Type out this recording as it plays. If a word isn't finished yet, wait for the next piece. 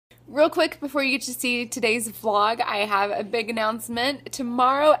Real quick before you get to see today's vlog, I have a big announcement.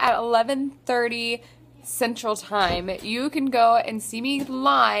 Tomorrow at 11:30 Central Time, you can go and see me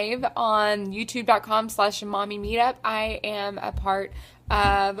live on youtube.com/mommymeetup. I am a part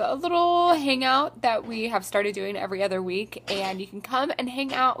of a little hangout that we have started doing every other week, and you can come and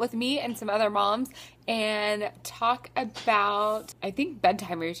hang out with me and some other moms and talk about, I think,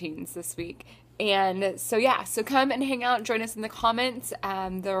 bedtime routines this week. And so yeah, so come and hang out, join us in the comments.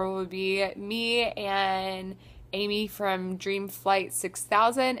 There will be me and Amy from Dream Flight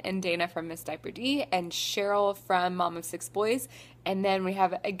 6000 and Dana from Miss Diaper D and Cheryl from Mom of Six Boys. And then we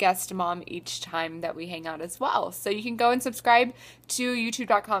have a guest mom each time that we hang out as well. So you can go and subscribe to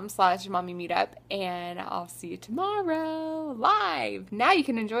youtube.com/mommymeetup, and I'll see you tomorrow live. Now you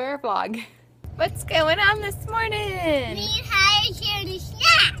can enjoy our vlog. What's going on this morning? Me and Hire sharing a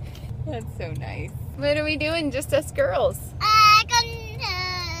snack. That's so nice. What are we doing? Just us girls. Going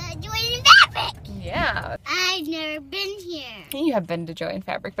to Joy Fabric. Yeah. I've never been here. You have been to Joy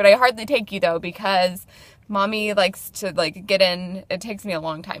Fabric, but I hardly take you though because Mommy likes to get in. It takes me a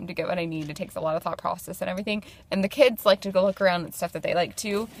long time to get what I need. It takes a lot of thought process and everything. And the kids like to go look around at stuff that they like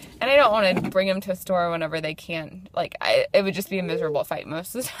too. And I don't want to bring them to a store whenever they can't. It would just be a miserable fight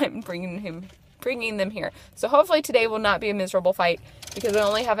most of the time bringing them here. So hopefully today will not be a miserable fight because I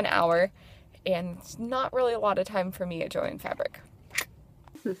only have an hour and it's not really a lot of time for me at Joy Fabric.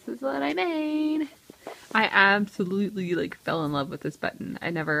 This is what I made. I absolutely fell in love with this button.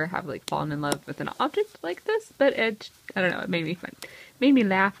 I never have fallen in love with an object like this, but I don't know, it made me fun. It made me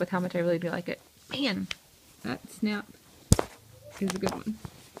laugh with how much I really do like it. Man, that snap is a good one.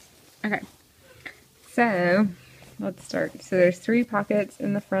 Okay, so let's start. So there's 3 pockets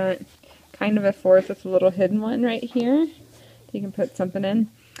in the front, kind of a fourth with a little hidden one right here. You can put something in.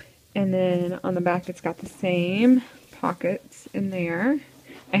 And then on the back it's got the same pockets in there.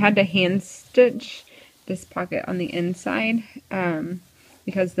 I had to hand stitch this pocket on the inside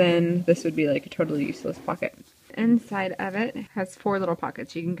because then this would be a totally useless pocket. Inside of it has 4 little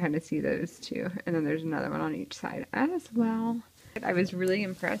pockets. You can kind of see those too. And then there's another one on each side as well. I was really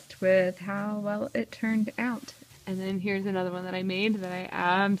impressed with how well it turned out. And then here's another one that I made that I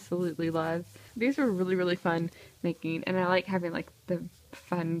absolutely love. These were really, really fun making, and I like having the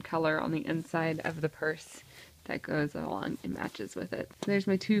fun color on the inside of the purse that goes along and matches with it. There's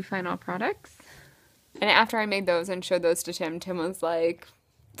my 2 final products. And after I made those and showed those to Tim, Tim was like,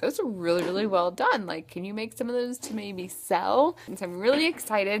 those are really, really well done. Can you make some of those to maybe sell? And so I'm really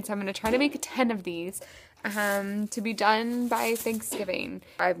excited. So I'm going to try to make 10 of these to be done by Thanksgiving.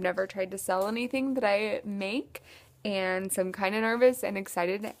 I've never tried to sell anything that I make, and so I'm kind of nervous and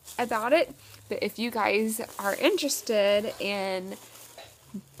excited about it. But if you guys are interested in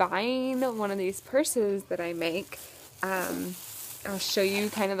buying one of these purses that I make, I'll show you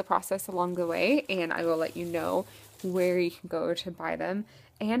kind of the process along the way, and I will let you know where you can go to buy them.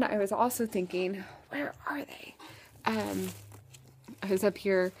 And I was also thinking, where are they? I was up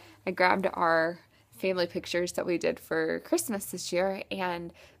here, I grabbed our family pictures that we did for Christmas this year,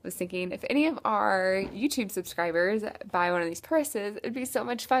 and was thinking if any of our YouTube subscribers buy one of these purses, it'd be so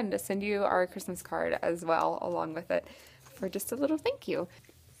much fun to send you our Christmas card as well along with it for just a little thank you.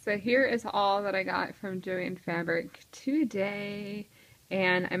 So here is all that I got from Joy Fabric today,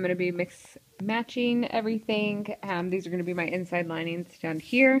 and I'm going to be matching everything. These are going to be my inside linings down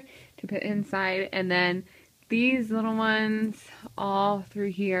here to put inside, and then these little ones all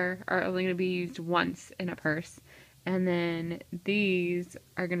through here are only going to be used once in a purse. And then these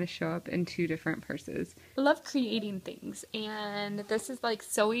are going to show up in 2 different purses. I love creating things, and this is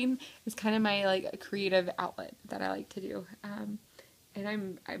sewing is kind of my creative outlet that I like to do.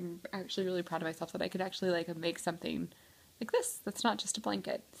 And I'm actually really proud of myself that I could actually make something like this that's not just a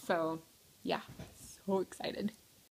blanket. So yeah, so excited.